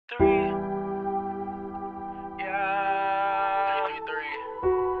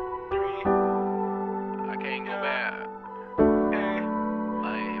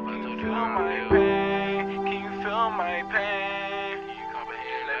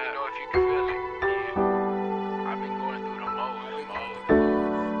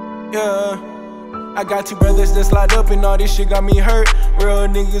Yeah. I got two brothers that slide up and all this shit got me hurt. Real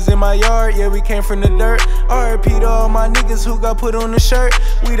niggas in my yard, yeah, we came from the dirt. RIP to all my niggas who got put on the shirt.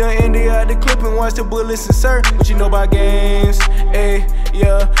 We done ended out the clip and watched the bullets insert. What you know about games? Ayy,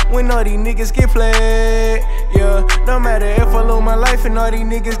 yeah, when all these niggas get played. Yeah, no matter if I lose my life and all these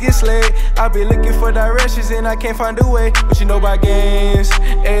niggas get slayed. I be looking for directions and I can't find a way. What you know about games?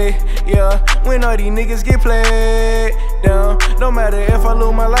 Ayy, yeah, when all these niggas get played down. No matter if I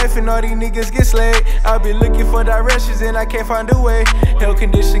lose my life and all these niggas get slayed. I be looking for directions and I can't find a way. Hell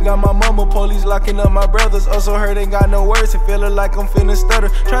condition got my mama, police locking up my brothers. Also heard ain't got no words and feeling like I'm finna stutter.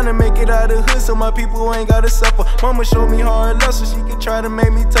 Tryna make it out of the hood so my people ain't gotta suffer. Mama showed me hard love so she could try to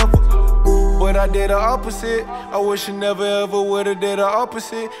make me tougher. But I did the opposite. I wish I never ever would've did the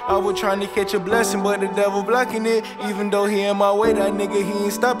opposite. I was trying to catch a blessing, but the devil blocking it. Even though he in my way, that nigga, he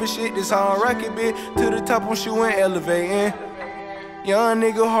ain't stopping shit. This how I rock it, bitch. To the top, I'm shooting, elevating. Young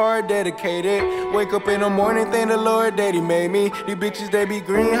nigga hard, dedicated. Wake up in the morning, thank the Lord that he made me. These bitches, they be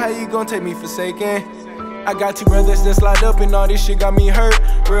green, how you gon' take me forsaken? I got two brothers that slide up and all this shit got me hurt.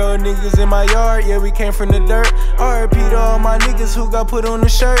 Real niggas in my yard, yeah, we came from the dirt. RIP to all my niggas who got put on the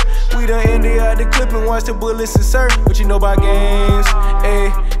shirt. We done ended out the clip and watched the bullets insert. What you know about games?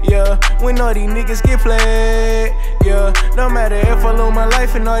 Ayy, yeah, when all these niggas get played. Yeah, no matter if I lose my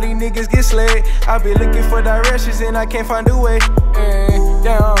life and all these niggas get slayed. I be looking for directions and I can't find a way.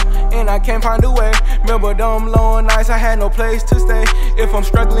 Down, and I can't find a way. Remember them long nights, I had no place to stay. If I'm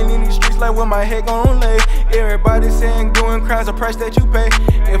struggling in these streets, like where my head gon' lay. Everybody saying doing crimes, a price that you pay.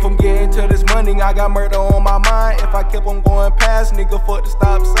 If I'm getting to this money, I got murder on my mind. If I kept on going past, nigga, fuck the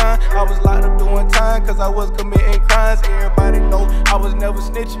stop sign. I was locked up doing time, cause I was committing crimes. Everybody know I was never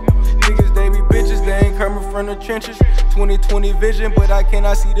snitching. Niggas, they be bitches, they ain't coming from the trenches. 20/20 vision, but I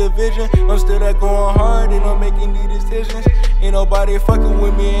cannot see the vision. I'm still there going hard and I'm making these decisions. Ain't nobody fucking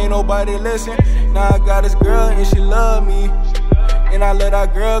with me, ain't nobody listen. Now I got this girl and she love me. And I love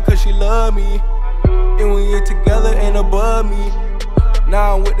that girl cause she love me. And we get together and above me.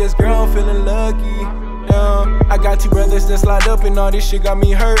 Now I'm with this girl, I'm feeling lucky. I got two brothers that slide up and all this shit got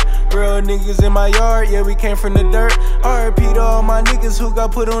me hurt. Real niggas in my yard, yeah, we came from the dirt. RIP to all my niggas who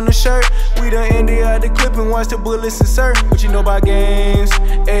got put on the shirt. We done ended out the clip and watched the bullets insert. What you know about games?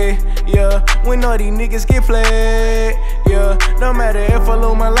 Ayy, yeah, when all these niggas get played. Yeah, no matter if I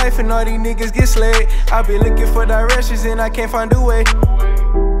lose my life and all these niggas get slayed. I be looking for directions and I can't find a way.